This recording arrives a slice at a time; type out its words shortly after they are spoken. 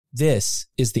This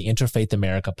is the Interfaith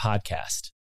America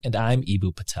podcast, and I'm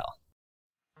Eboo Patel.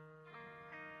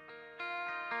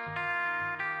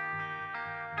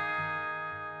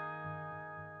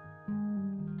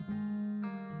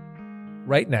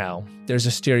 Right now, there's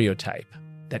a stereotype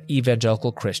that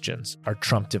evangelical Christians are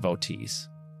Trump devotees.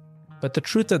 But the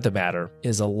truth of the matter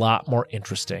is a lot more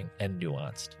interesting and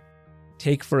nuanced.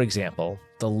 Take, for example,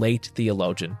 the late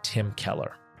theologian Tim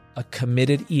Keller, a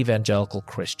committed evangelical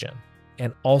Christian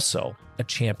and also a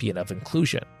champion of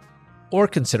inclusion. Or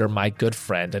consider my good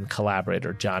friend and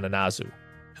collaborator John Anazu,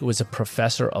 who is a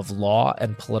professor of law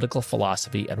and political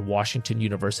philosophy at Washington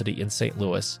University in St.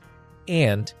 Louis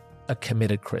and a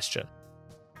committed Christian.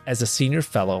 As a senior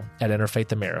fellow at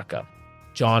Interfaith America,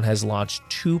 John has launched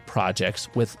 2 projects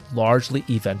with largely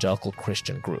evangelical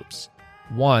Christian groups.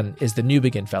 One is the New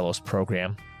Begin Fellows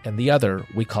program, and the other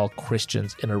we call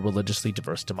Christians in a Religiously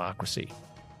Diverse Democracy.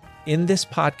 In this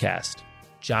podcast,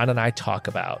 John and I talk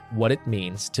about what it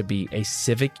means to be a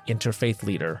civic interfaith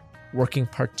leader working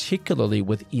particularly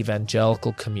with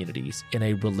evangelical communities in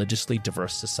a religiously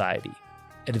diverse society,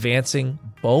 advancing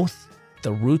both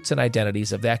the roots and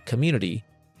identities of that community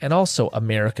and also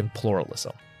American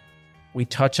pluralism. We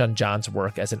touch on John's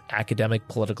work as an academic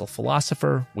political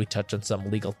philosopher, we touch on some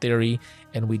legal theory,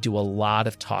 and we do a lot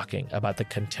of talking about the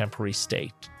contemporary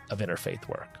state of interfaith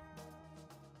work.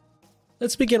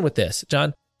 Let's begin with this.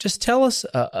 John, just tell us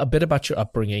a bit about your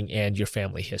upbringing and your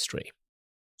family history.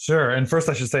 Sure. And first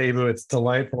I should say, Eboo, it's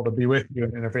delightful to be with you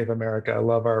in Interfaith America. I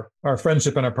love our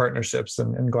friendship and our partnerships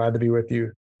and glad to be with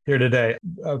you here today.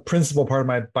 A principal part of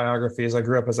my biography is I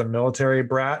grew up as a military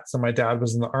brat. So my dad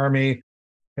was in the Army.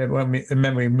 It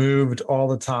meant we moved all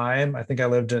the time. I think I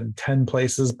lived in 10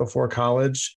 places before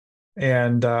college.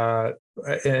 And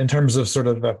in terms of sort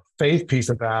of the faith piece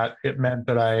of that, it meant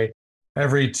that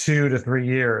every 2 to 3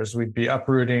 years, we'd be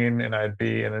uprooting and I'd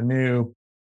be in a new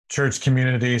church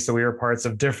community. So we were parts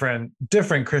of different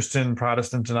Christian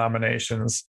Protestant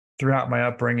denominations throughout my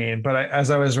upbringing. But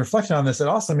as I was reflecting on this, it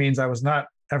also means I was not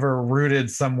ever rooted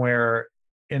somewhere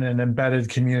in an embedded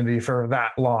community for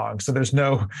that long. So there's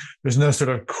no sort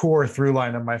of core through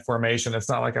line of my formation. It's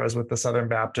not like I was with the Southern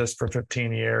Baptist for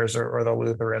 15 years or the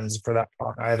Lutherans for that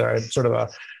long either. I'm sort of a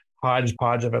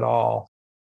hodgepodge of it all.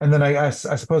 And then I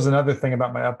suppose another thing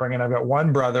about my upbringing, I've got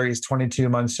one brother, he's 22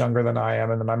 months younger than I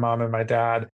am, and then my mom and my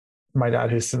dad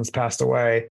who's since passed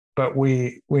away. But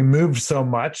we moved so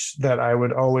much that I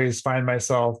would always find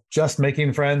myself just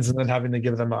making friends and then having to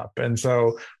give them up. And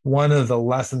so one of the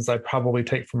lessons I probably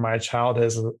take from my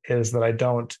childhood is that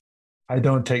I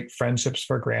don't take friendships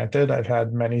for granted. I've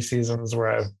had many seasons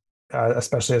where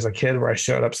especially as a kid, where I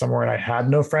showed up somewhere and I had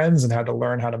no friends and had to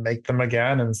learn how to make them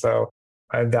again. And so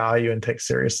I value and take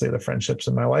seriously the friendships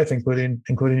in my life, including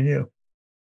you.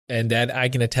 And that I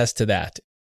can attest to that.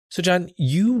 So John,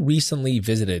 you recently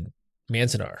visited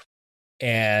Manzanar,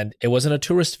 and it wasn't a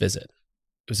tourist visit.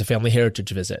 It was a family heritage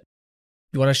visit.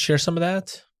 You want to share some of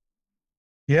that?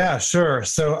 Yeah, sure.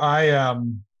 So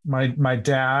my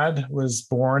dad was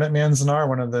born at Manzanar,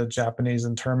 one of the Japanese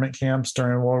internment camps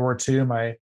during World War II.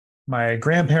 My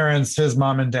grandparents, his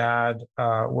mom and dad,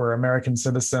 were American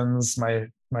citizens.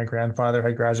 My grandfather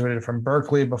had graduated from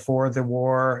Berkeley before the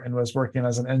war and was working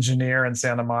as an engineer in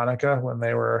Santa Monica when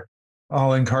they were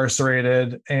all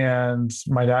incarcerated. And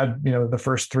my dad, the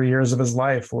first 3 years of his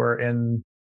life were in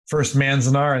first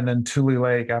Manzanar and then Tule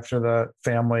Lake after the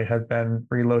family had been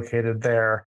relocated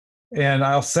there. And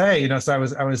I'll say, so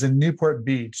I was in Newport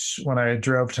Beach when I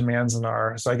drove to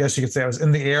Manzanar. So I guess you could say I was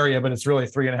in the area, but it's really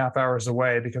 3.5 hours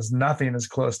away because nothing is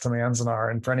close to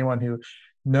Manzanar. And for anyone who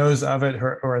knows of it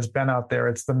or has been out there,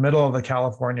 it's the middle of the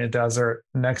California desert,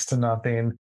 next to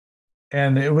nothing.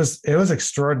 And it was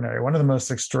extraordinary. One of the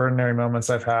most extraordinary moments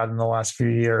I've had in the last few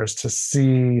years to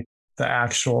see the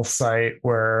actual site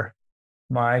where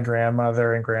my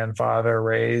grandmother and grandfather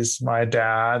raised my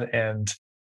dad and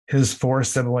his 4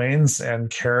 siblings and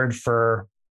cared for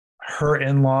her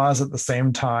in-laws at the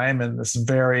same time in this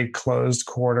very closed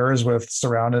quarters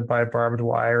surrounded by barbed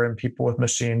wire and people with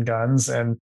machine guns.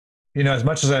 And as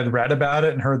much as I'd read about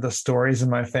it and heard the stories in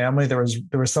my family, there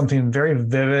was something very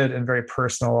vivid and very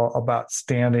personal about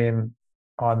standing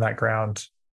on that ground.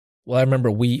 Well, I remember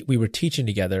we were teaching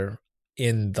together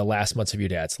in the last months of your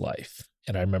dad's life.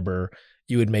 And I remember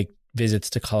you would make visits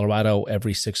to Colorado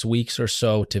every 6 weeks or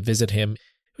so to visit him.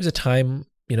 It was a time,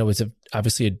 it was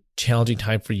obviously a challenging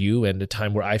time for you and a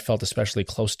time where I felt especially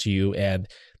close to you and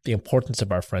the importance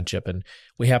of our friendship. And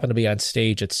we happened to be on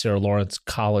stage at Sarah Lawrence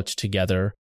College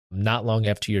together not long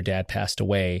after your dad passed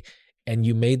away. And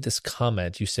you made this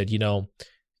comment. You said,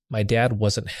 my dad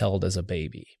wasn't held as a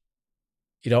baby.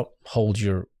 You don't hold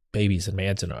your babies in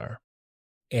Manzanar.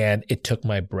 And it took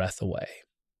my breath away.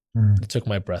 It took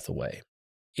my breath away.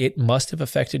 It must have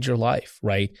affected your life,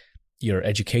 right? Your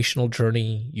educational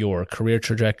journey, your career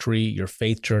trajectory, your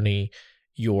faith journey,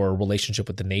 your relationship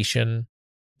with the nation.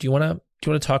 Do you want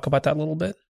to talk about that a little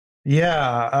bit?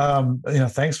 Yeah.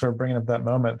 Thanks for bringing up that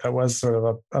moment. That was sort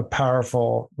of a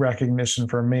powerful recognition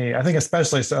for me. I think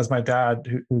especially as my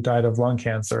dad, who died of lung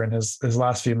cancer in his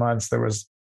last few months, there was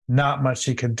not much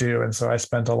he could do. And so I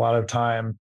spent a lot of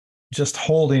time just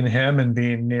holding him and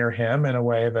being near him in a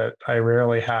way that I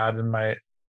rarely had in my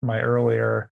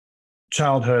earlier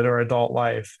childhood or adult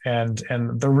life, and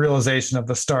the realization of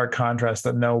the stark contrast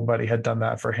that nobody had done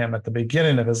that for him at the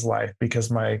beginning of his life,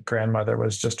 because my grandmother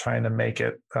was just trying to make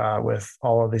it with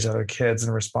all of these other kids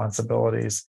and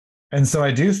responsibilities. And so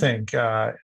I do think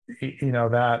that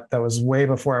was way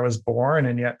before I was born,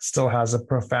 and yet still has a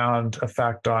profound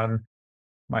effect on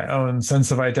my own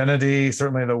sense of identity,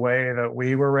 certainly the way that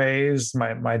we were raised,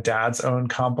 my dad's own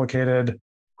complicated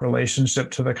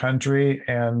relationship to the country.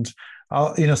 And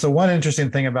so one interesting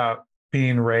thing about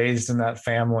being raised in that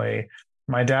family,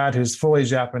 my dad, who's fully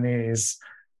Japanese,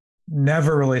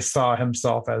 never really saw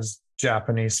himself as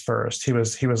Japanese first. He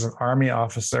was an Army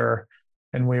officer,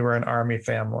 and we were an Army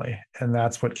family. And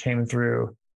that's what came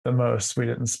through the most. We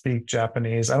didn't speak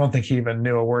Japanese. I don't think he even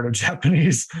knew a word of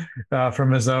Japanese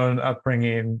from his own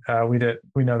upbringing. We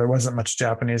know there wasn't much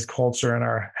Japanese culture in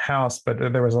our house, but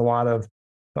there was a lot of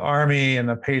the Army and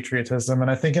the patriotism. And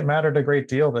I think it mattered a great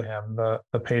deal to him,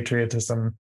 the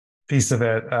patriotism piece of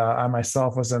it. I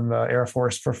myself was in the Air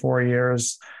Force for 4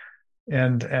 years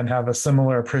and have a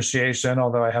similar appreciation,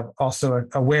 although I have also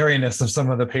a wariness of some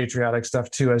of the patriotic stuff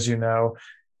too, as you know.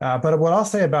 But what I'll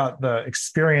say about the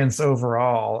experience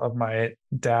overall of my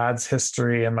dad's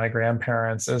history and my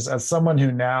grandparents is, as someone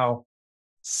who now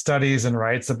studies and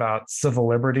writes about civil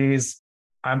liberties,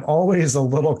 I'm always a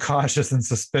little cautious and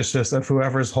suspicious of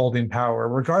whoever's holding power,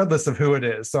 regardless of who it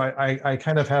is. So I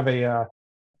kind of have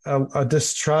a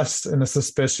distrust and a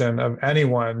suspicion of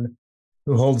anyone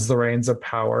who holds the reins of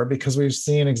power, because we've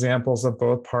seen examples of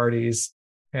both parties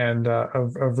and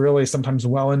of really sometimes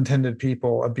well-intended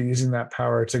people abusing that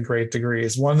power to great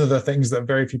degrees. One of the things that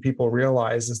very few people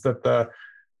realize is that the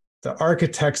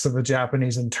architects of the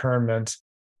Japanese internment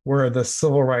were the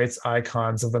civil rights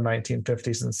icons of the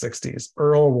 1950s and 60s.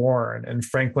 Earl Warren and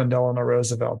Franklin Delano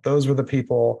Roosevelt, those were the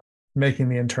people making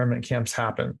the internment camps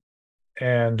happen.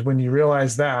 And when you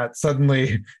realize that,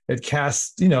 suddenly it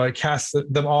casts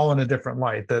them all in a different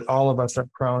light, that all of us are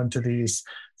prone to these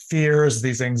fears,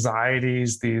 these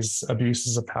anxieties, these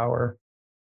abuses of power.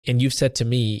 And you've said to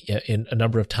me in a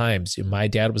number of times, my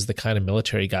dad was the kind of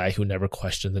military guy who never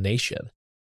questioned the nation.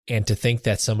 And to think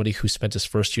that somebody who spent his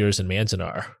first years in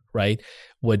Manzanar, right,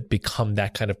 would become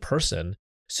that kind of person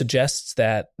suggests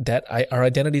that our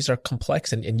identities are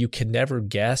complex, and you can never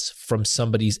guess from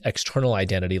somebody's external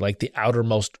identity, like the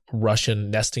outermost Russian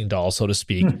nesting doll, so to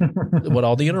speak, what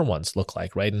all the inner ones look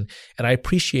like, right? And I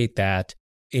appreciate that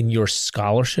in your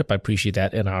scholarship. I appreciate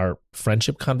that in our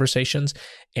friendship conversations.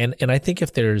 And I think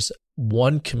if there's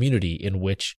one community in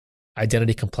which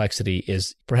identity complexity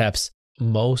is perhaps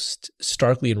most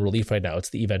starkly in relief right now, it's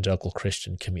the evangelical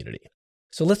Christian community.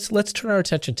 So let's turn our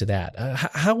attention to that.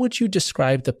 How would you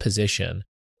describe the position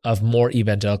of more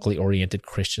evangelically oriented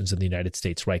Christians in the United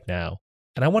States right now?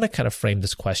 And I want to kind of frame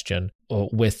this question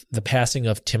with the passing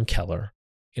of Tim Keller,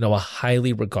 a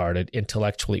highly regarded,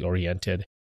 intellectually oriented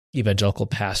evangelical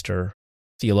pastor,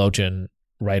 theologian,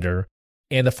 writer,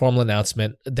 and the formal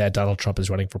announcement that Donald Trump is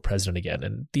running for president again.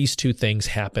 And these two things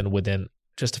happen within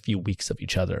just a few weeks of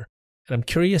each other. And I'm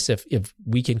curious if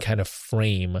we can kind of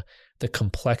frame the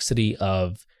complexity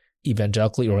of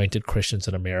evangelically oriented Christians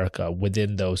in America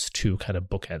within those two kind of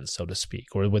bookends, so to speak,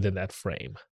 or within that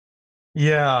frame.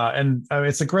 Yeah, and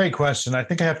it's a great question. I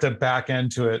think I have to back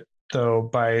into it, though,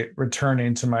 by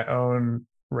returning to my own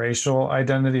racial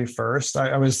identity first.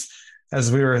 I was,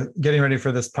 as we were getting ready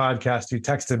for this podcast, you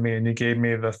texted me and you gave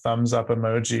me the thumbs up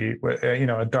emoji,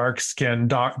 a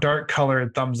dark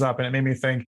colored thumbs up. And it made me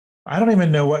think, I don't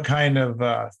even know what kind of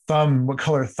what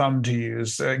color thumb to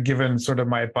use, given sort of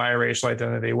my biracial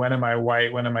identity. When am I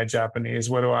white? When am I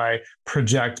Japanese? What do I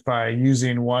project by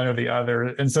using one or the other?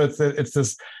 And so it's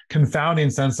this confounding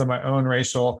sense of my own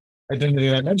racial identity.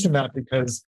 And I mentioned that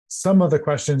because some of the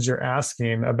questions you're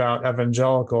asking about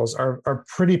evangelicals are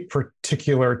pretty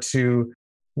particular to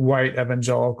white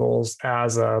evangelicals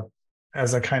as a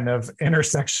kind of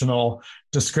intersectional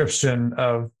description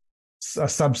of a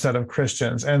subset of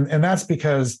Christians. And that's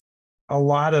because a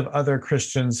lot of other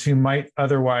Christians who might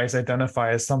otherwise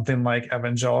identify as something like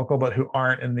evangelical, but who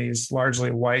aren't in these largely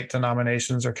white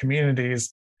denominations or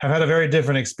communities, have had a very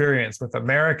different experience with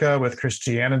America, with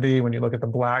Christianity. When you look at the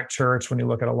Black church, when you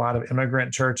look at a lot of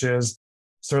immigrant churches,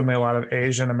 certainly a lot of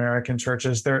Asian American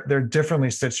churches, they're differently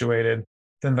situated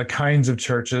than the kinds of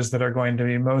churches that are going to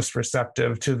be most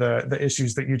receptive to the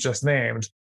issues that you just named.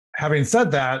 Having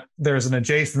said that, there's an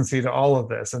adjacency to all of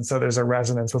this. And so there's a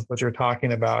resonance with what you're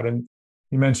talking about. And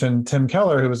you mentioned Tim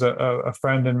Keller, who was a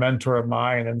friend and mentor of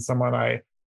mine and someone I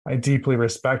deeply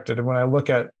respected. And when I look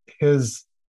at his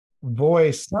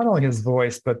voice, not only his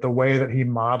voice, but the way that he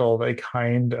modeled a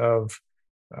kind of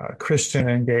Christian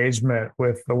engagement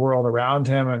with the world around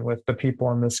him and with the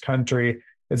people in this country,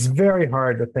 it's very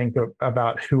hard to think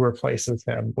about who replaces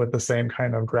him with the same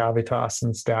kind of gravitas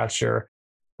and stature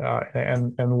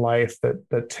and life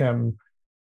that Tim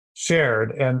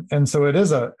shared. And so it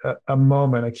is a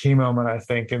moment, a key moment, I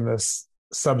think, in this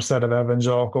subset of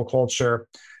evangelical culture.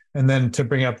 And then to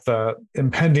bring up the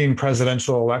impending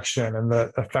presidential election and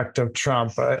the effect of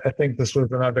Trump, I think this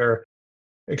was another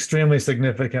extremely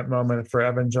significant moment for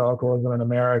evangelicalism in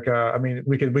America. I mean,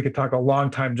 we could talk a long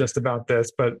time just about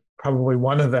this, but probably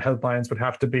one of the headlines would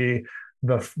have to be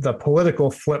the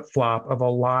political flip-flop of a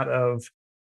lot of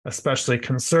especially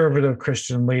conservative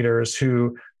Christian leaders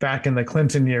who back in the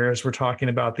Clinton years were talking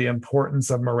about the importance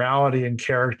of morality and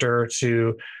character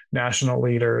to national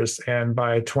leaders. And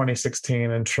by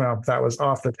 2016 and Trump, that was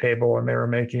off the table, and they were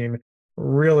making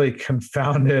really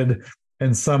confounded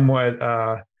and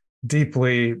somewhat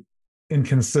deeply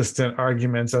inconsistent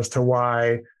arguments as to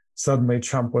why suddenly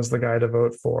Trump was the guy to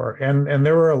vote for. And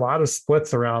there were a lot of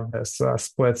splits around this,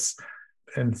 splits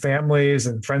in families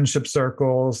and friendship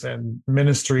circles and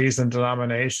ministries and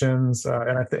denominations.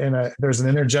 There's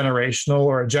an intergenerational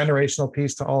or a generational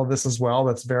piece to all of this as well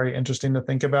that's very interesting to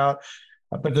think about.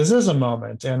 But this is a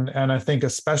moment. And I think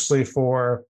especially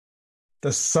for the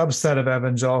subset of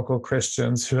evangelical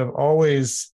Christians who have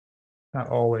always, not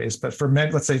always, but for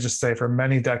many, let's say, just say for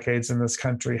many decades in this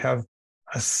country, have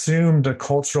assumed a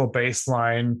cultural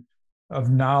baseline of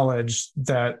knowledge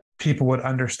that people would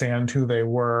understand who they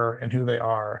were and who they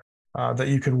are, that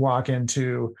you could walk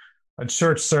into a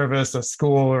church service, a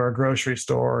school, or a grocery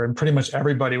store, and pretty much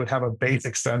everybody would have a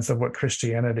basic sense of what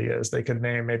Christianity is. They could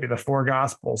name maybe the four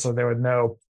gospels, so they would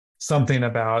know something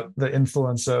about the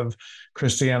influence of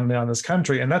Christianity on this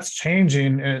country. And that's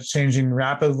changing, and it's changing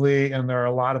rapidly. And there are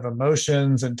a lot of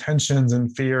emotions and tensions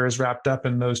and fears wrapped up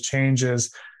in those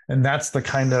changes. And that's the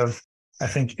kind of, I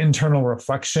think, internal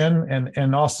reflection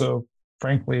and also,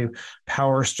 frankly,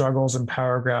 power struggles and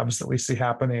power grabs that we see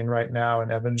happening right now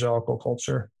in evangelical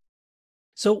culture.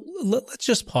 So let's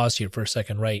just pause here for a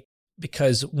second, right?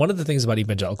 Because one of the things about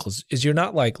evangelicals is you're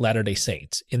not like Latter-day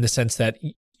Saints in the sense that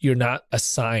you're not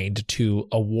assigned to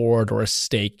a ward or a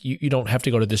stake. You don't have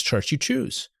to go to this church. You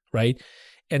choose, right?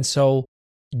 And so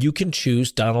you can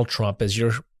choose Donald Trump as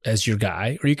your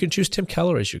guy, or you can choose Tim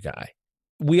Keller as your guy.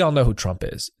 We all know who Trump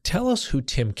is. Tell us who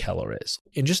Tim Keller is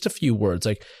in just a few words.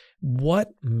 Like, what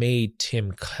made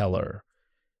Tim Keller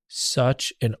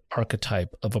such an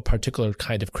archetype of a particular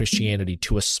kind of Christianity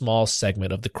to a small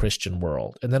segment of the Christian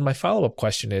world? And then my follow-up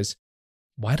question is,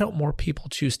 why don't more people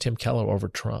choose Tim Keller over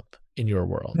Trump in your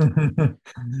world?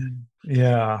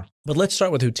 Yeah. But let's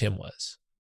start with who Tim was.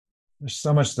 There's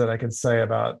so much that I could say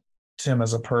about Tim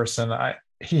as a person.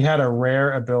 He had a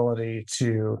rare ability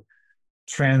to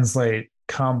translate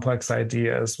complex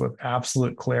ideas with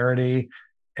absolute clarity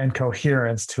and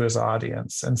coherence to his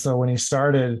audience. And so when he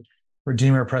started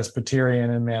Redeemer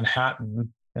Presbyterian in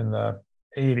Manhattan in the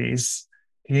 80s,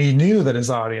 he knew that his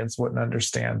audience wouldn't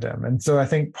understand him. And so I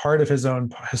think part of his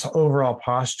overall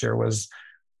posture was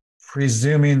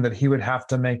presuming that he would have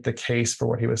to make the case for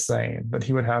what he was saying, that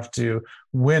he would have to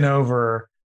win over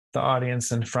the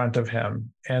audience in front of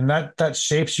him. And that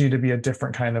shapes you to be a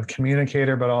different kind of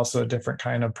communicator, but also a different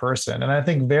kind of person. And I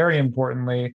think very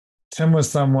importantly, Tim was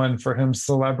someone for whom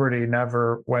celebrity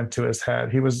never went to his head.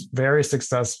 He was very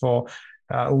successful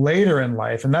later in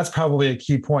life. And that's probably a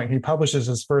key point. He publishes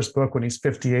his first book when he's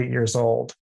 58 years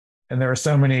old. And there are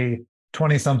so many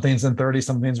 20-somethings and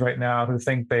 30-somethings right now who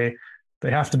think they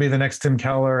have to be the next Tim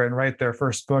Keller and write their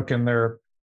first book in their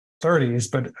 30s.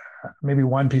 But maybe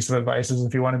one piece of advice is,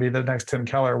 if you want to be the next Tim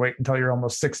Keller, wait until you're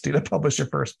almost 60 to publish your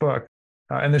first book.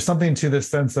 And there's something to this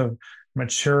sense of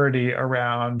maturity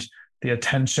around the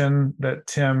attention that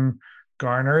Tim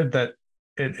garnered that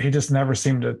he just never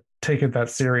seemed to take it that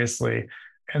seriously.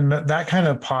 And that kind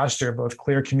of posture, both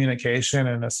clear communication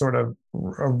and a sort of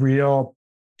a real,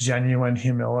 genuine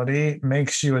humility,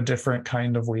 makes you a different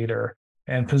kind of leader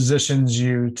and positions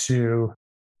you to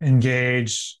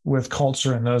engage with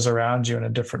culture and those around you in a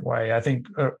different way. I think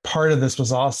part of this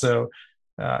was also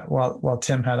while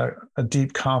Tim had a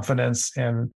deep confidence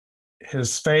in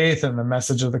his faith and the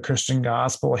message of the Christian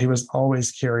gospel, he was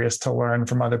always curious to learn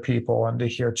from other people and to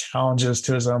hear challenges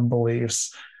to his own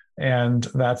beliefs. And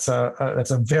that's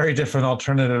a very different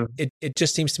alternative. It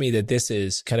just seems to me that this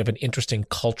is kind of an interesting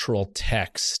cultural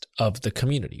text of the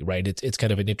community, right? It's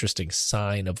kind of an interesting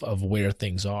sign of where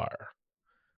things are.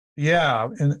 Yeah.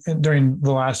 And during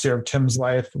the last year of Tim's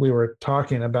life, we were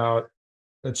talking about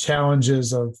the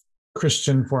challenges of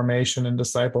Christian formation and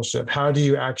discipleship. How do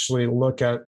you actually look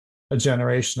at a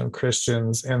generation of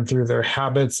Christians and through their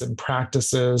habits and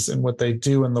practices and what they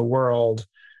do in the world,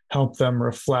 help them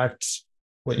reflect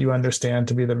what you understand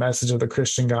to be the message of the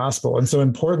Christian gospel? And so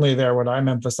importantly there, what I'm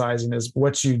emphasizing is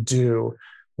what you do,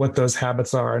 what those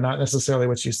habits are, not necessarily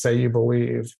what you say you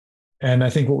believe. And I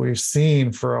think what we've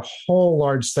seen for a whole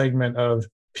large segment of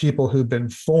people who've been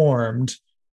formed,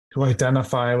 who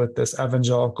identify with this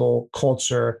evangelical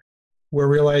culture, we're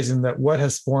realizing that what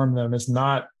has formed them is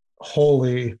not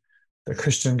wholly the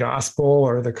Christian gospel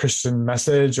or the Christian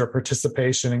message or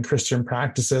participation in Christian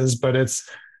practices, but it's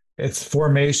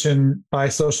formation by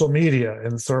social media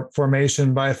and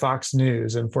formation by Fox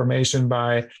News and formation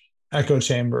by echo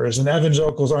chambers. And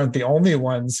evangelicals aren't the only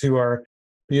ones who are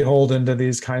beholden to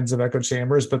these kinds of echo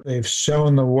chambers, but they've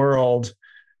shown the world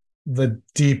the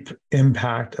deep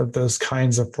impact of those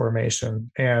kinds of formation.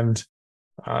 And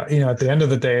at the end of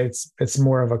the day, it's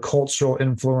more of a cultural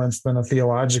influence than a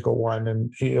theological one,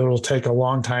 and it'll take a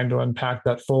long time to unpack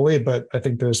that fully. But I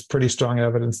think there's pretty strong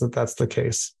evidence that that's the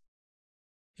case.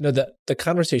 The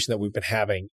conversation that we've been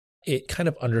having, it kind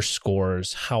of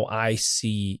underscores how I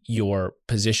see your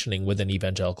positioning within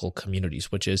evangelical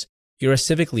communities, which is you're a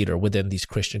civic leader within these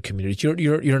Christian communities.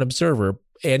 You're an observer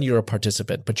and you're a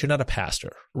participant, but you're not a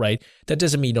pastor, right? That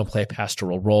doesn't mean you don't play a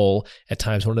pastoral role. At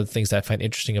times, one of the things that I find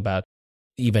interesting about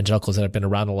evangelicals that have been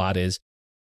around a lot is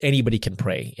anybody can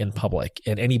pray in public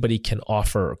and anybody can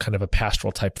offer kind of a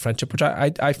pastoral type friendship, which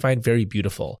I find very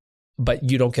beautiful. But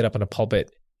you don't get up in a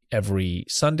pulpit every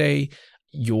Sunday.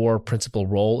 Your principal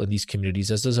role in these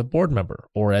communities is as a board member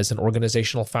or as an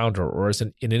organizational founder or as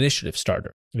an initiative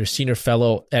starter. You're a senior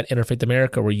fellow at Interfaith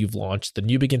America, where you've launched the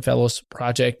New Begin Fellows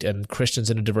Project and Christians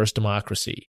in a Diverse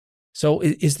Democracy. So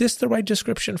is this the right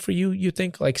description for you, you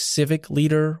think, like civic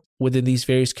leader within these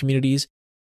various communities?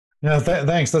 No,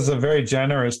 thanks. That's a very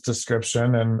generous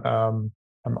description, and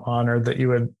I'm honored that you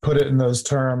would put it in those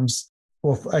terms.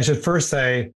 Well, I should first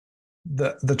say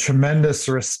the tremendous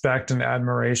respect and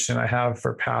admiration I have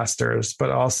for pastors,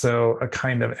 but also a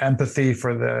kind of empathy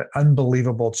for the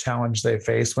unbelievable challenge they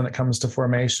face when it comes to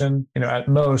formation. At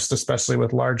most, especially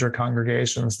with larger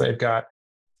congregations, they've got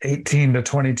 18 to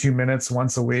 22 minutes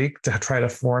once a week to try to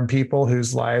form people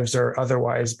whose lives are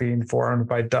otherwise being formed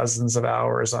by dozens of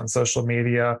hours on social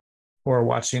media or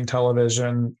watching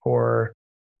television or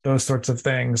those sorts of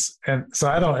things. And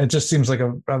so it just seems like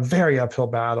a very uphill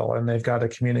battle, and they've got to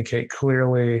communicate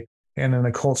clearly and in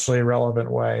a culturally relevant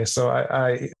way. So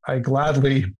I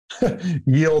gladly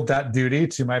yield that duty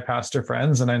to my pastor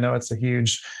friends. And I know it's a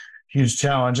huge, huge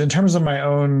challenge. In terms of my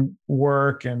own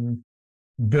work and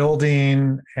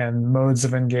building and modes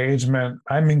of engagement,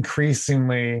 I'm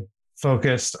increasingly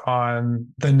focused on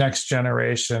the next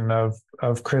generation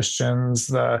of Christians,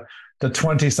 the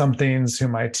 20-somethings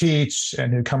whom I teach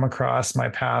and who come across my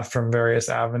path from various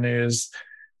avenues,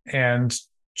 and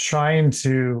trying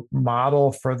to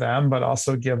model for them, but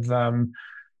also give them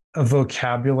a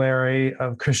vocabulary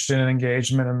of Christian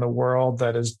engagement in the world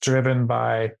that is driven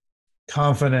by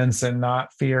confidence and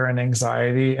not fear and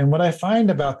anxiety. And what I find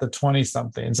about the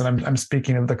 20-somethings, and I'm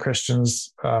speaking of the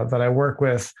Christians that I work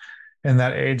with in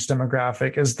that age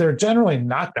demographic, is they're generally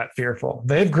not that fearful.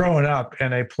 They've grown up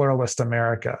in a pluralist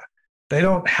America. They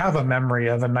don't have a memory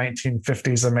of a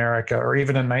 1950s America or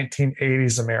even a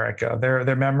 1980s America.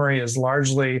 Their memory is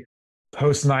largely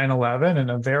post 9/11 in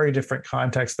a very different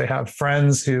context. They have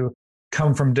friends who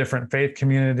come from different faith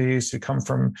communities, who come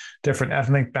from different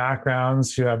ethnic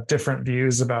backgrounds, who have different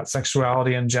views about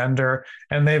sexuality and gender.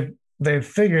 And they've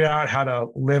figured out how to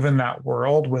live in that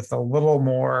world with a little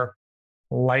more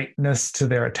lightness to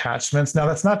their attachments. Now,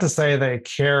 that's not to say they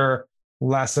care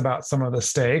less about some of the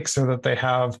stakes or that they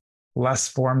have less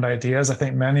formed ideas. I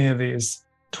think many of these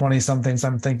 20-somethings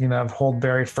I'm thinking of hold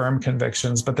very firm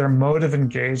convictions, but their mode of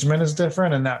engagement is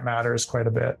different, and that matters quite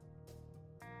a bit.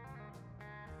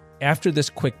 After this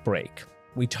quick break,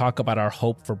 we talk about our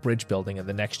hope for bridge building in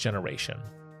the next generation,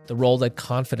 the role that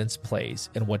confidence plays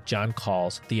in what John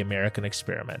calls the American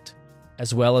experiment,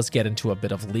 as well as get into a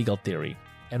bit of legal theory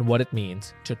and what it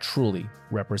means to truly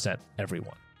represent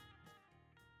everyone.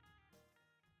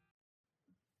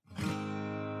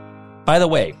 By the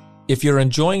way, If you're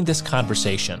enjoying this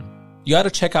conversation, you ought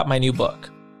to check out my new book,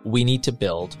 We Need to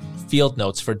Build Field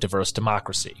Notes for Diverse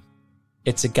Democracy.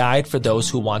 It's a guide for those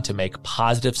who want to make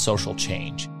positive social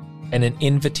change and an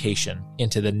invitation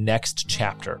into the next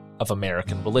chapter of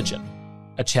American religion,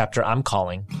 a chapter I'm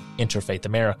calling Interfaith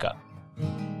America.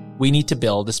 We Need to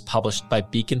Build is published by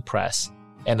Beacon Press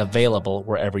and available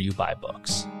wherever you buy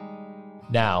books.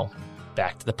 Now,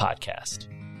 back to the podcast.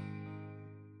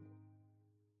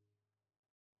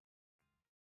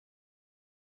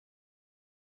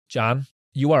 John,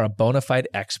 you are a bona fide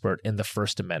expert in the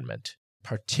First Amendment,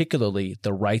 particularly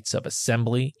the rights of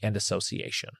assembly and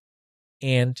association.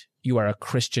 And you are a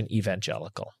Christian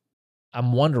evangelical.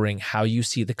 I'm wondering how you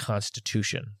see the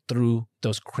Constitution through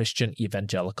those Christian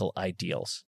evangelical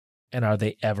ideals. And are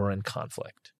they ever in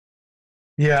conflict?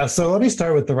 Yeah, so let me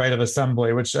start with the right of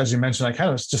assembly, which, as you mentioned, I kind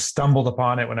of just stumbled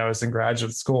upon it when I was in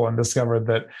graduate school and discovered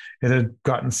that it had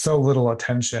gotten so little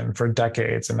attention for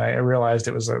decades. And I realized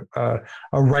it was a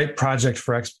right project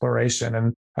for exploration.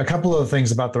 And a couple of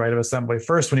things about the right of assembly.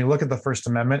 First, when you look at the First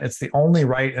Amendment, it's the only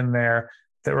right in there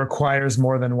that requires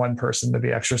more than one person to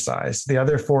be exercised. The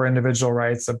other four individual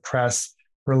rights of press,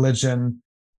 religion,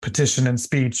 petition, and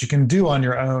speech you can do on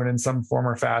your own in some form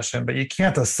or fashion, but you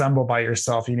can't assemble by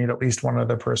yourself. You need at least one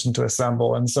other person to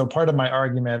assemble. And so part of my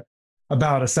argument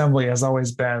about assembly has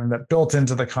always been that built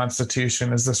into the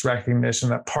Constitution is this recognition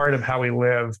that part of how we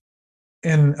live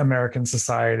in American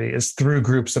society is through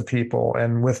groups of people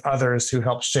and with others who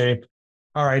help shape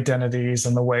our identities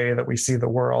and the way that we see the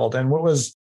world. And what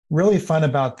was really fun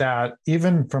about that,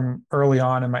 even from early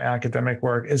on in my academic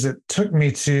work, is it took me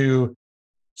to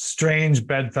strange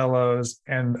bedfellows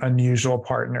and unusual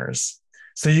partners.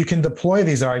 So you can deploy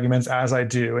these arguments, as I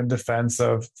do, in defense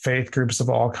of faith groups of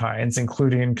all kinds,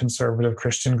 including conservative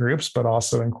Christian groups, but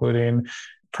also including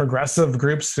progressive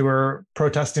groups who are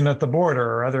protesting at the border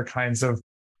or other kinds of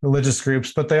religious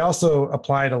groups. But they also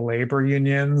apply to labor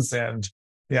unions and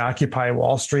the Occupy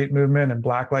Wall Street movement and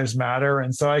Black Lives Matter.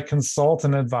 And so I consult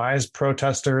and advise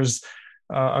protesters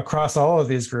across all of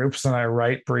these groups, and I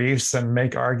write briefs and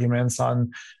make arguments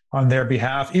on their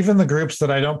behalf, even the groups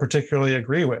that I don't particularly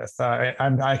agree with.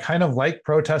 I kind of like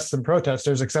protests and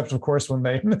protesters, except, of course, when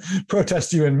they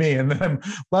protest you and me, and then I'm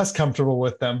less comfortable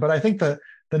with them. But I think that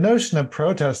the notion of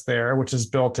protest there, which is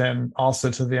built in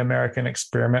also to the American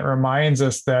experiment, reminds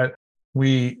us that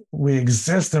we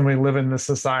exist and we live in this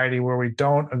society where we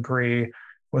don't agree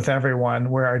with everyone,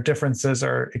 where our differences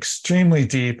are extremely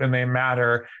deep and they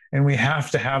matter, and we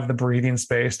have to have the breathing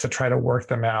space to try to work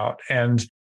them out. And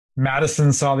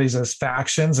Madison saw these as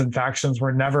factions, and factions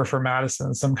were never for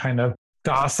Madison some kind of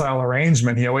docile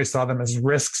arrangement. He always saw them as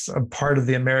risks of part of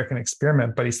the American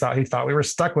experiment, but he thought we were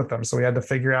stuck with them. So we had to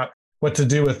figure out what to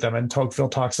do with them. And Tocqueville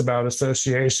talks about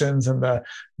associations and the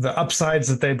upsides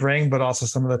that they bring, but also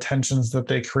some of the tensions that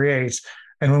they create.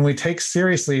 And when we take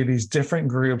seriously these different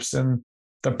groups in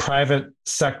the private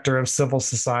sector of civil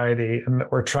society, and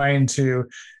that we're trying to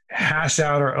hash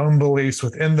out our own beliefs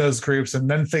within those groups and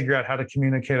then figure out how to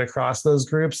communicate across those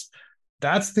groups,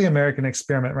 that's the American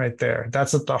experiment right there.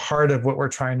 That's at the heart of what we're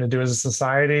trying to do as a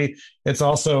society. It's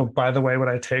also, by the way, what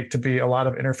I take to be a lot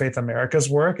of Interfaith America's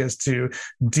work is to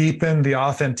deepen the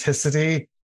authenticity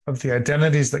of the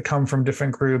identities that come from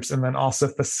different groups, and then also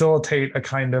facilitate a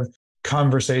kind of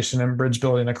conversation and bridge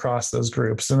building across those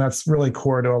groups. And that's really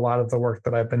core to a lot of the work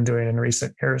that I've been doing in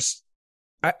recent years.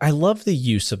 I love the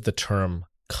use of the term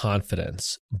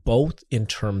confidence, both in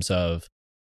terms of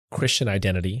Christian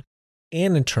identity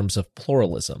and in terms of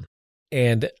pluralism.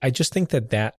 And I just think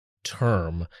that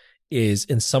term is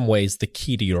in some ways the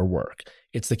key to your work.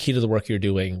 It's the key to the work you're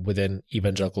doing within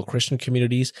evangelical Christian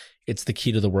communities. It's the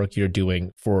key to the work you're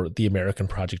doing for the American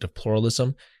Project of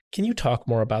Pluralism. Can you talk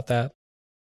more about that?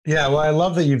 Yeah, well, I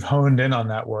love that you've honed in on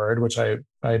that word, which I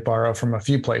borrow from a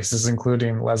few places,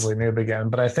 including Leslie Newbegin.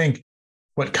 But I think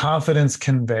what confidence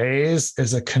conveys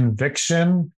is a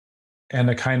conviction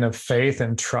and a kind of faith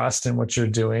and trust in what you're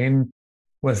doing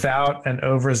without an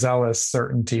overzealous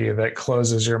certainty that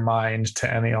closes your mind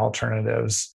to any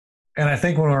alternatives. And I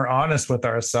think when we're honest with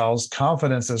ourselves,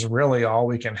 confidence is really all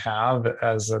we can have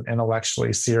as an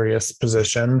intellectually serious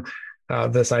position.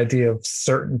 This idea of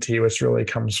certainty, which really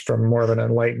comes from more of an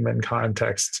Enlightenment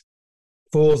context,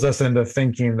 fools us into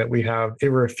thinking that we have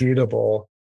irrefutable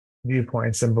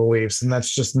viewpoints and beliefs. And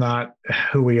that's just not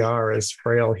who we are as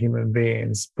frail human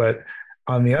beings. But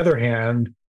on the other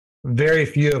hand, very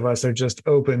few of us are just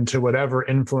open to whatever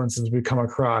influences we come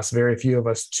across. Very few of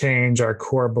us change our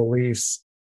core beliefs,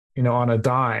 on a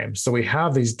dime. So we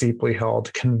have these deeply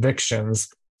held convictions,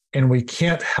 and we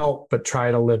can't help but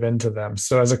try to live into them.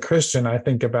 So as a Christian, I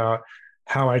think about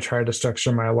how I try to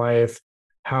structure my life,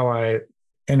 how I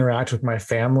interact with my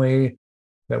family,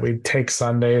 that we take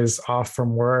Sundays off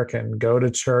from work and go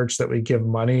to church, that we give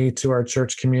money to our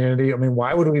church community. I mean,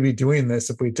 why would we be doing this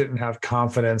if we didn't have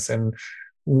confidence in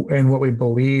what we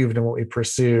believed and what we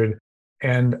pursued?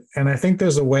 And I think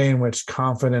there's a way in which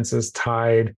confidence is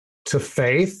tied to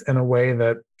faith in a way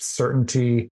that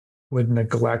certainty would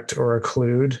neglect or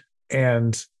occlude.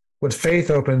 And what faith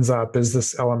opens up is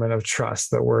this element of trust,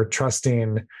 that we're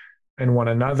trusting in one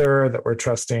another, that we're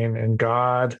trusting in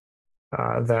God,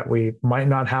 that we might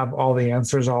not have all the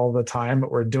answers all the time, but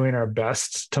we're doing our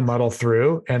best to muddle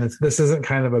through. And this isn't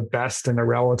kind of a best in a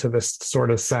relativist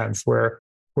sort of sense where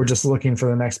we're just looking for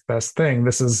the next best thing.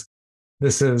 This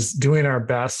is doing our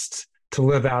best to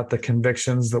live out the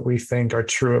convictions that we think are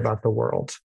true about the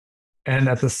world. And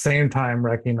at the same time,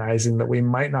 recognizing that we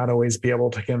might not always be able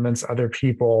to convince other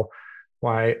people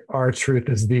why our truth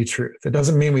is the truth. It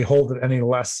doesn't mean we hold it any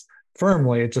less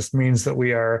firmly. It just means that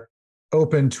we are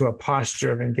open to a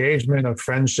posture of engagement, of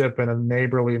friendship, and of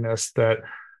neighborliness that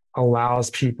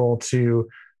allows people to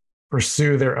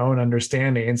pursue their own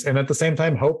understandings, and at the same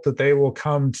time hope that they will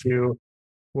come to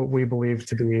what we believe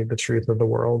to be the truth of the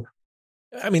world.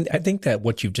 I mean, I think that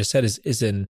what you've just said is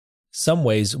in some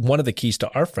ways one of the keys to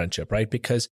our friendship, right?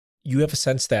 Because you have a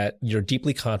sense that you're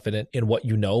deeply confident in what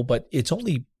you know, but it's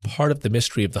only part of the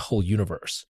mystery of the whole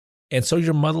universe. And so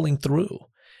you're muddling through,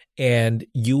 and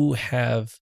you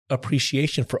have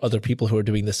appreciation for other people who are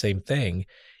doing the same thing,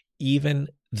 even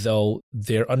though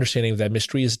their understanding of that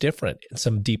mystery is different in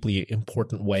some deeply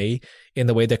important way, in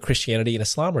the way that Christianity and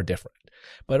Islam are different.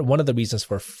 But one of the reasons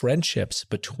for friendships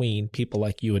between people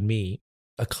like you and me,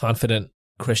 a confident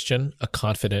Christian, a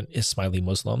confident Ismaili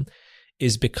Muslim,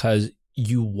 is because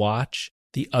you watch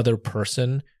the other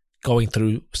person going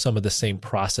through some of the same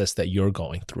process that you're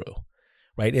going through,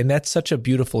 right? And that's such a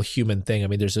beautiful human thing. I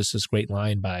mean, there's this great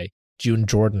line by June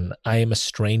Jordan: I am a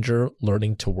stranger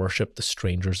learning to worship the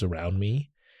strangers around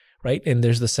me, right? And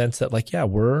there's the sense that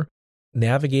we're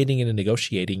navigating and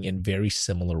negotiating in very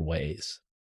similar ways.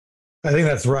 I think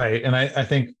that's right. And I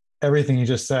think everything you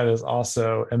just said is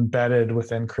also embedded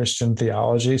within Christian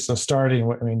theology. So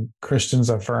Christians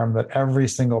affirm that every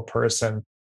single person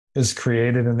is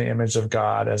created in the image of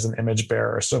God as an image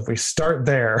bearer. So if we start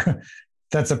there,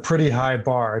 that's a pretty high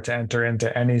bar to enter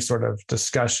into any sort of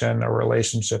discussion or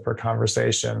relationship or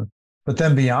conversation. But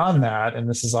then beyond that, and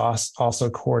this is also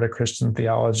core to Christian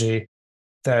theology,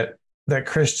 that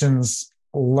Christians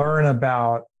learn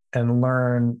about and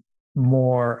learn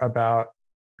more about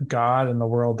God and the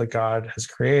world that God has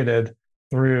created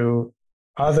through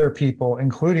other people,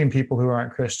 including people who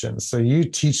aren't Christians. So you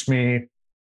teach me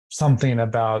something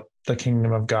about the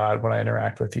kingdom of God when I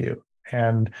interact with you.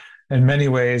 And in many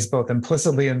ways, both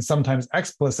implicitly and sometimes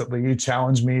explicitly, you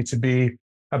challenge me to be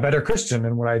a better Christian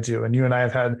in what I do. And you and I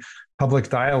have had public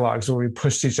dialogues where we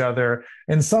pushed each other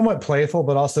in somewhat playful,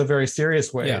 but also very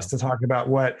serious ways to talk about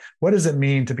what does it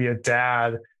mean to be a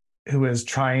dad who is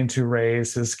trying to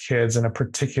raise his kids in a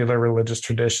particular religious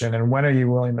tradition, and when are you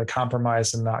willing to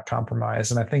compromise and not compromise?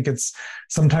 And I think it's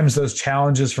sometimes those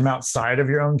challenges from outside of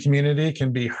your own community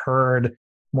can be heard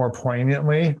more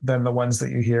poignantly than the ones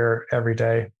that you hear every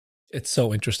day. It's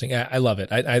so interesting. I love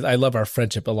it. I love our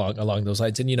friendship along those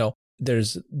lines. And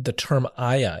there's the term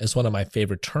ayah is one of my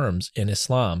favorite terms in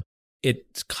Islam.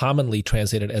 It's commonly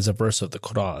translated as a verse of the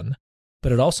Quran,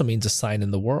 but it also means a sign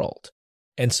in the world.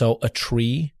 And so a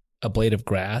tree, a blade of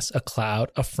grass, a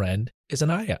cloud, a friend is an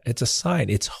ayah. It's a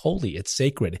sign. It's holy. It's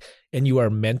sacred. And you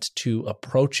are meant to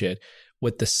approach it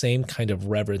with the same kind of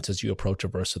reverence as you approach a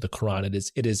verse of the Quran.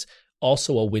 It is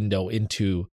also a window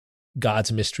into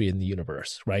God's mystery in the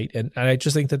universe, right? And I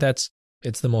just think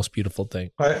it's the most beautiful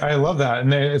thing. I love that.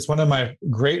 And it's one of my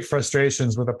great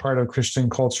frustrations with a part of Christian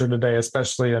culture today,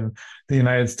 especially in the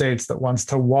United States, that wants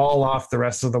to wall off the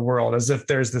rest of the world as if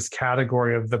there's this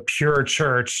category of the pure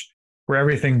church where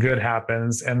everything good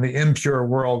happens and the impure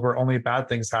world where only bad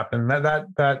things happen.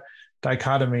 That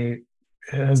dichotomy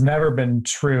has never been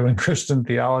true in Christian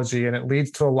theology, and it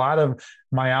leads to a lot of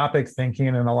myopic thinking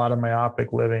and a lot of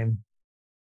myopic living.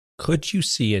 Could you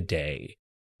see a day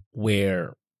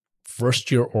where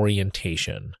first-year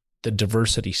orientation, the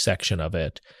diversity section of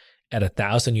it, at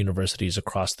 1,000 universities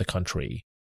across the country,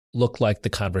 look like the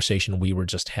conversation we were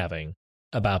just having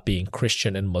about being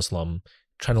Christian and Muslim,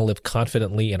 trying to live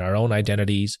confidently in our own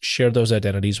identities, share those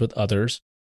identities with others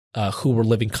who were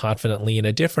living confidently in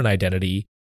a different identity,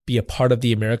 be a part of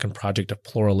the American project of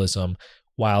pluralism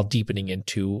while deepening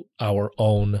into our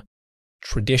own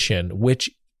tradition,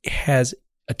 which has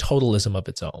a totalism of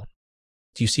its own?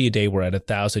 Do you see a day where at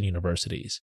 1,000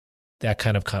 universities, that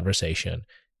kind of conversation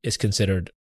is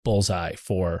considered bullseye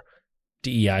for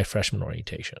DEI freshman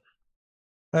orientation?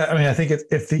 I mean, I think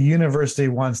if the university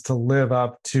wants to live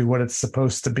up to what it's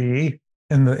supposed to be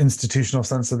in the institutional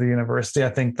sense of the university, I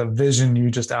think the vision you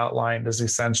just outlined is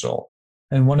essential.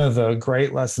 And one of the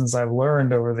great lessons I've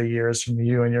learned over the years from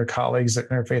you and your colleagues at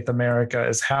Interfaith America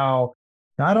is how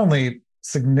not only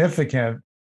significant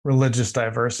religious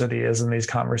diversity is in these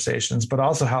conversations, but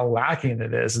also how lacking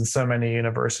it is in so many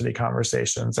university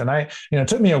conversations. And it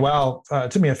took me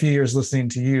a few years listening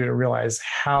to you to realize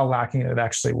how lacking it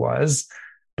actually was.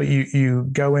 But you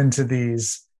go into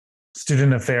these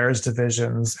student affairs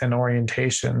divisions and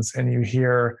orientations, and you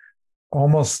hear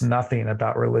almost nothing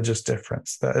about religious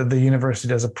difference. The university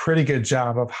does a pretty good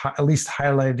job of at least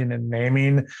highlighting and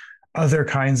naming other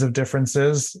kinds of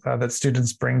differences that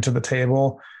students bring to the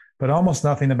table, but almost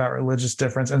nothing about religious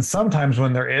difference. And sometimes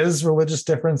when there is religious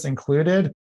difference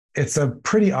included, it's a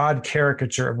pretty odd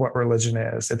caricature of what religion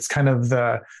is. It's kind of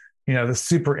the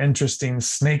super interesting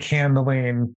snake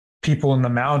handling people in the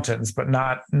mountains, but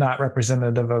not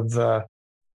representative of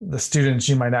the students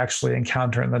you might actually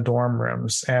encounter in the dorm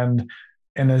rooms. And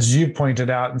as you pointed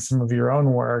out in some of your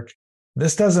own work,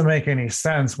 this doesn't make any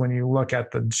sense when you look at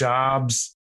the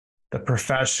jobs, the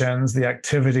professions, the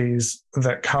activities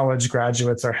that college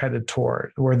graduates are headed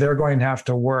toward, where they're going to have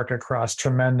to work across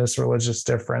tremendous religious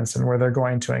difference and where they're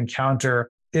going to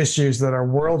encounter issues that are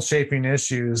world-shaping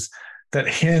issues that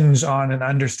hinge on an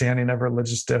understanding of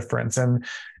religious difference. And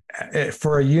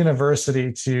for a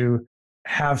university to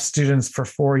have students for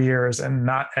 4 years and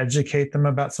not educate them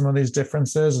about some of these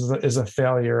differences is a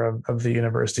failure of the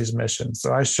university's mission.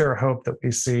 So I sure hope that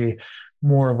we see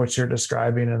more of what you're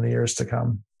describing in the years to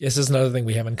come. This is another thing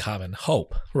we have in common.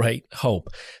 Hope, right? Hope.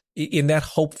 In that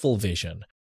hopeful vision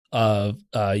of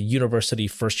university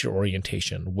first-year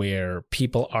orientation, where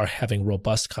people are having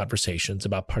robust conversations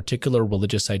about particular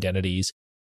religious identities,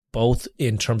 both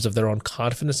in terms of their own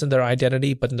confidence in their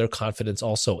identity, but in their confidence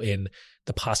also in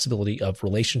the possibility of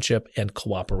relationship and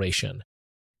cooperation.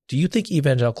 Do you think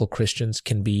evangelical Christians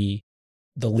can be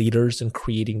the leaders in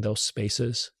creating those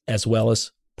spaces, as well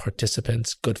as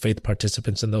participants, good faith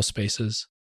participants in those spaces?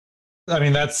 I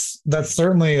mean, that's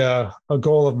certainly a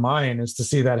goal of mine, is to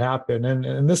see that happen.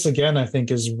 And this, again, I think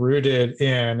is rooted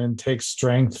in and takes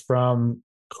strength from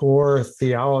core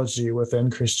theology within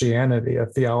Christianity, a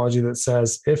theology that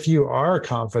says if you are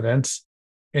confident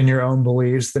in your own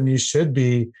beliefs, then you should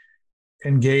be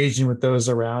engaging with those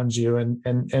around you,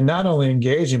 and not only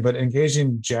engaging, but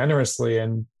engaging generously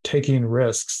and taking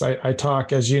risks. I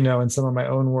talk, as you know, in some of my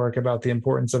own work about the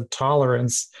importance of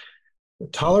tolerance.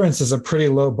 Tolerance is a pretty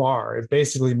low bar. It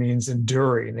basically means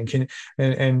enduring,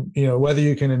 and whether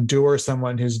you can endure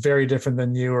someone who's very different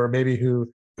than you, or maybe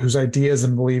whose ideas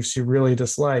and beliefs you really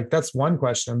dislike, that's one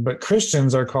question. But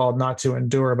Christians are called not to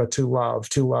endure, but to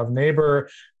love neighbor,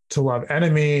 to love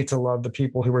enemy, to love the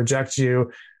people who reject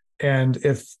you. And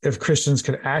if Christians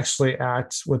could actually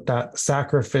act with that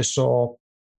sacrificial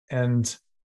and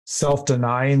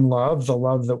self-denying love, the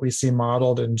love that we see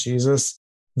modeled in Jesus,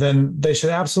 then they should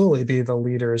absolutely be the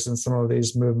leaders in some of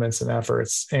these movements and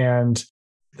efforts. And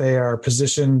they are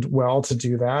positioned well to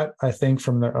do that, I think,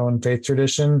 from their own faith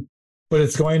tradition. But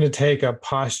it's going to take a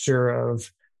posture of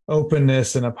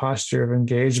openness and a posture of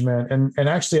engagement, and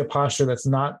actually a posture that's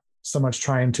not so much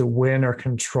trying to win or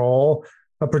control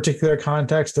a particular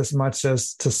context as much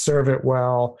as to serve it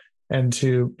well and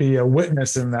to be a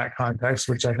witness in that context,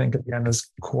 which I think, again, is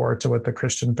core to what the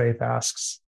Christian faith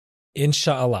asks.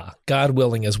 Inshallah, God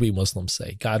willing, as we Muslims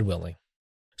say, God willing.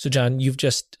 So, John, you've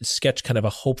just sketched kind of a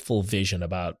hopeful vision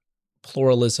about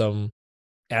pluralism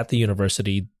at the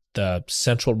university, the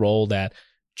central role that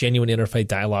genuine interfaith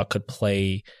dialogue could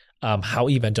play, how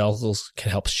evangelicals can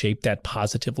help shape that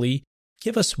positively.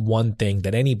 Give us one thing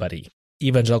that anybody,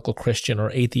 evangelical Christian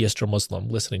or atheist or Muslim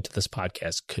listening to this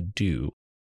podcast, could do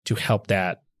to help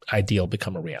that ideal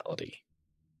become a reality.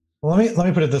 Well, let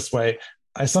me put it this way.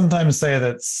 I sometimes say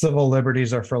that civil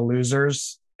liberties are for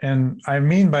losers. And I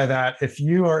mean by that, if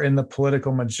you are in the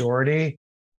political majority,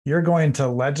 you're going to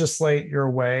legislate your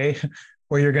way,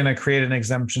 or you're going to create an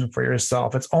exemption for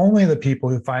yourself. It's only the people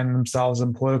who find themselves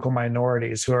in political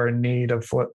minorities who are in need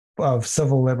of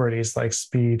civil liberties like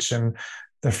speech and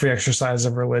the free exercise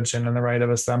of religion and the right of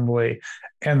assembly.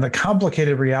 And the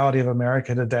complicated reality of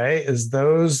America today is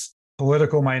those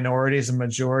political minorities and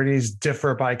majorities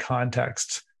differ by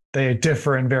context. They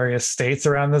differ in various states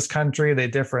around this country. They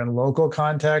differ in local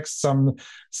contexts.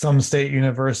 Some state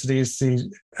universities see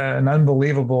an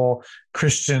unbelievable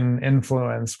Christian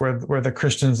influence where the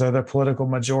Christians are the political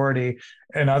majority.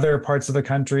 In other parts of the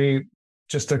country,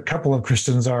 just a couple of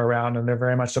Christians are around, and they're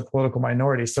very much a political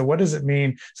minority. So what does it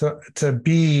mean to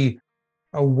be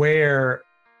aware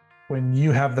when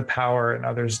you have the power and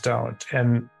others don't,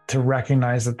 and to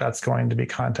recognize that that's going to be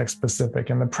context specific?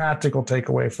 And the practical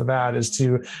takeaway for that is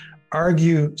to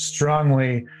argue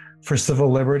strongly for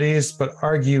civil liberties, but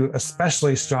argue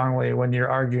especially strongly when you're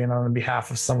arguing on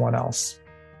behalf of someone else.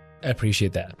 I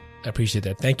appreciate that.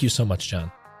 Thank you so much,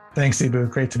 John. Thanks, Ibu.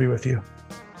 Great to be with you.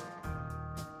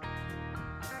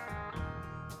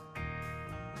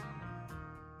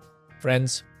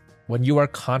 Friends, when you are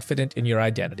confident in your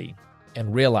identity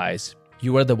and realize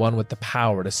you are the one with the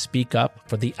power to speak up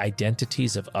for the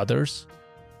identities of others,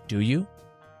 do you?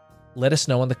 Let us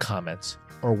know in the comments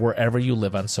or wherever you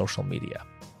live on social media.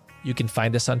 You can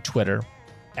find us on Twitter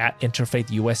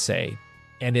 @InterfaithUSA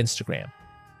and Instagram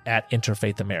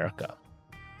 @InterfaithAmerica.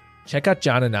 Check out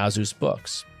John Inazu's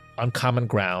books, Uncommon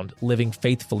Ground, Living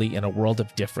Faithfully in a World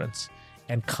of Difference,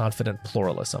 and Confident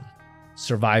Pluralism,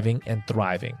 Surviving and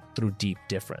Thriving Through Deep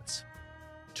Difference.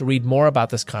 To read more about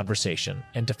this conversation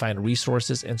and to find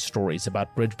resources and stories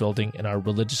about bridge building in our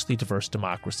religiously diverse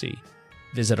democracy,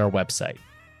 visit our website,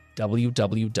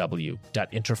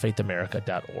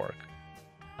 www.interfaithamerica.org.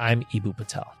 I'm Ibu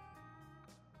Patel.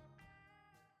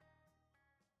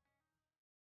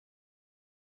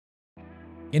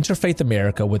 Interfaith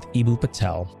America with Ibu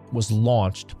Patel was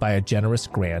launched by a generous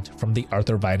grant from the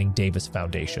Arthur Vining Davis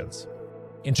Foundations.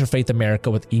 Interfaith America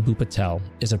with Ibu Patel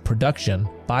is a production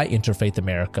by Interfaith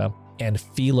America and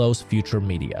Philos Future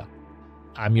Media.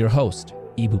 I'm your host,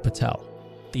 Ibu Patel.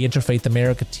 The Interfaith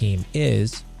America team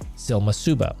is Silma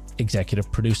Suba, executive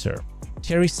producer;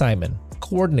 Terry Simon,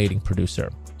 coordinating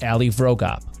producer; Ali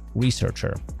Vrogop,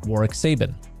 researcher; Warwick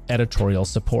Sabin, editorial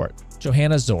support;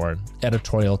 Johanna Zorn,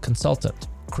 editorial consultant;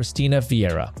 Christina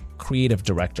Vieira, creative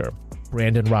director;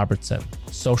 Brandon Robertson,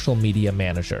 social media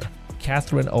manager;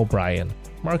 Catherine O'Brien,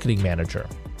 marketing manager;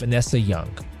 Vanessa Young,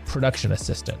 production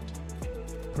assistant.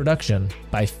 Production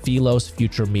by Philos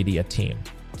Future Media team;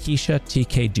 Keisha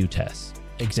TK Dutes,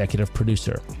 executive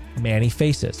producer; Manny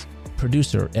Faces,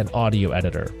 producer and audio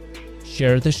editor.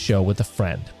 Share this show with a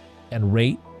friend and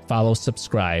rate, follow,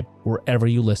 subscribe wherever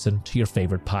you listen to your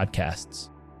favorite podcasts.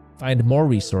 Find more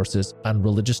resources on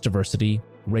religious diversity,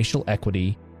 racial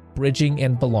equity, bridging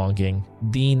and belonging,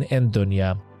 Deen and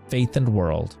Dunya, faith and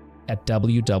world at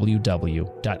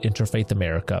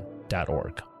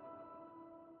www.interfaithamerica.org.